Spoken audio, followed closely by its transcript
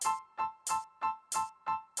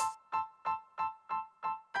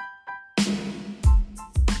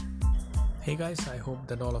Hey guys, I hope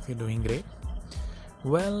that all of you are doing great.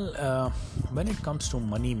 When it comes to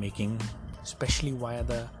money making, especially via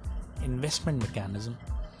the investment mechanism,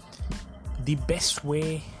 the best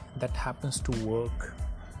way that happens to work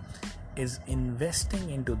is investing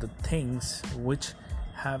into the things which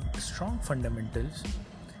have strong fundamentals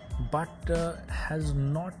but has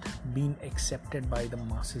not been accepted by the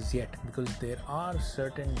masses yet, because there are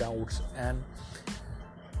certain doubts and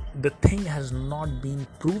the thing has not been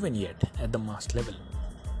proven yet at the mass level.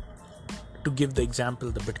 To give the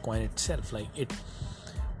example, the Bitcoin itself, like it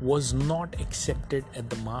was not accepted at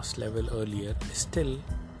the mass level earlier. Still,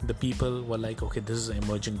 the people were like, okay, this is an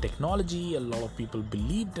emerging technology. A lot of people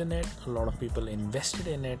believed in it. A lot of people invested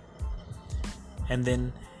in it. And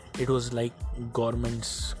then it was like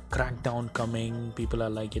government's crackdown coming. People are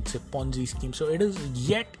like, it's a Ponzi scheme. So it is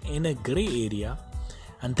yet in a gray area.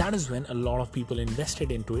 And that is when a lot of people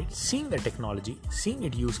invested into it, seeing the technology, seeing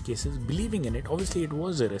its use cases, believing in it. Obviously, it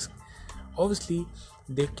was a risk. Obviously,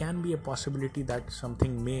 there can be a possibility that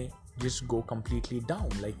something may just go completely down,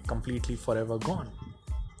 like completely forever gone.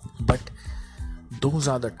 But those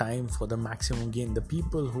are the time for the maximum gain. The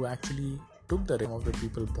people who actually took the risk, of the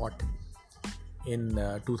people bought in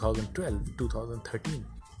 2012, 2013.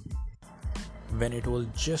 When it was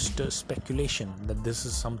just a speculation that this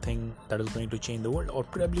is something that is going to change the world, or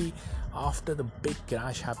probably after the big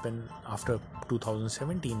crash happened after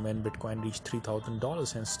 2017 when Bitcoin reached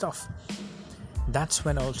 $3,000 and stuff. That's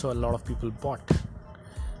when also a lot of people bought.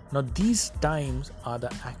 Now these times are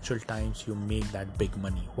the actual times you make that big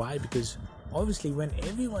money. Why? Because obviously when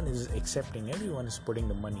everyone is accepting, everyone is putting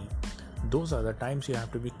the money, those are the times you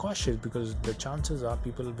have to be cautious, because the chances are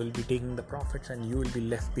people will be taking the profits and you will be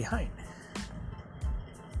left behind.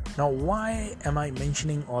 Now, why am I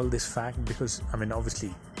mentioning all this fact? Because,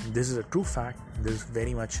 obviously, this is a true fact. This is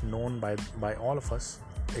very much known by all of us.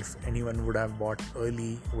 If anyone would have bought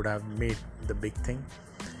early, would have made the big thing,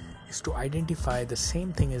 is to identify the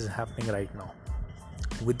same thing is happening right now.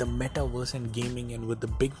 With the Metaverse and gaming, and with the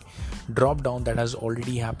big drop down that has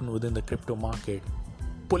already happened within the crypto market,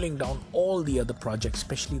 pulling down all the other projects,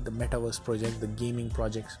 especially the Metaverse project, the gaming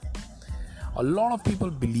projects. A lot of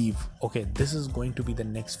people believe, okay, this is going to be the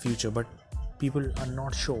next future, but people are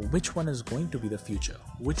not sure which one is going to be the future,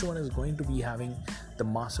 which one is going to be having the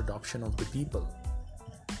mass adoption of the people.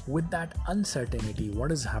 With that uncertainty,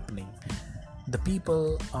 what is happening? The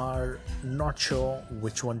people are not sure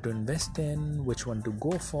which one to invest in, which one to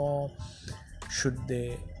go for, should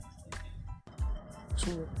they.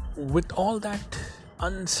 So with all that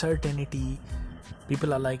uncertainty,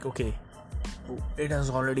 people are like, okay, it has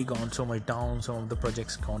already gone so much down, some of the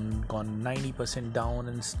projects gone 90% down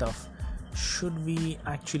and stuff. Should we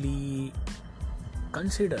actually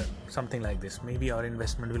consider something like this? Maybe our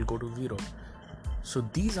investment will go to zero. So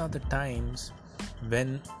these are the times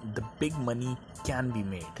when the big money can be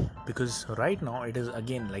made, because right now it is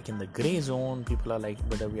again like in the gray zone. People are like,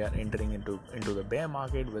 whether we are entering into the bear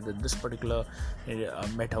market, whether this particular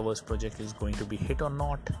metaverse project is going to be hit or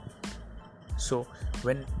not. So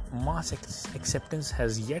when mass acceptance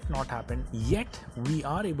has yet not happened, yet we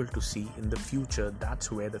are able to see in the future,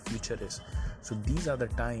 that's where the future is. So these are the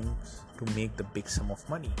times to make the big sum of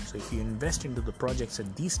money. So if you invest into the projects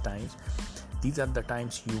at these times, these are the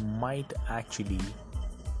times you might actually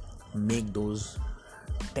make those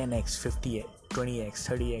 10x, 50x, 20x,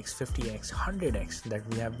 30x, 50x, 100x that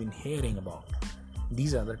we have been hearing about.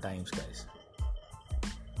 These are the times, guys.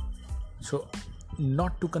 So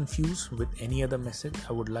not to confuse with any other message,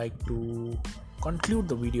 I would like to conclude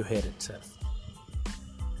the video here itself.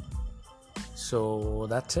 So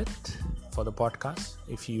that's it for the podcast.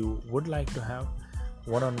 If you would like to have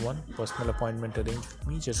one-on-one personal appointment arranged with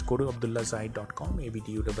me, just go to abdullahzahid.com,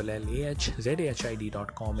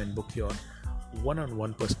 abdullahzahid.com, and book your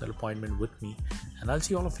one-on-one personal appointment with me. And I'll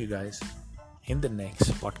see all of you guys in the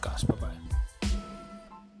next podcast. Bye-bye.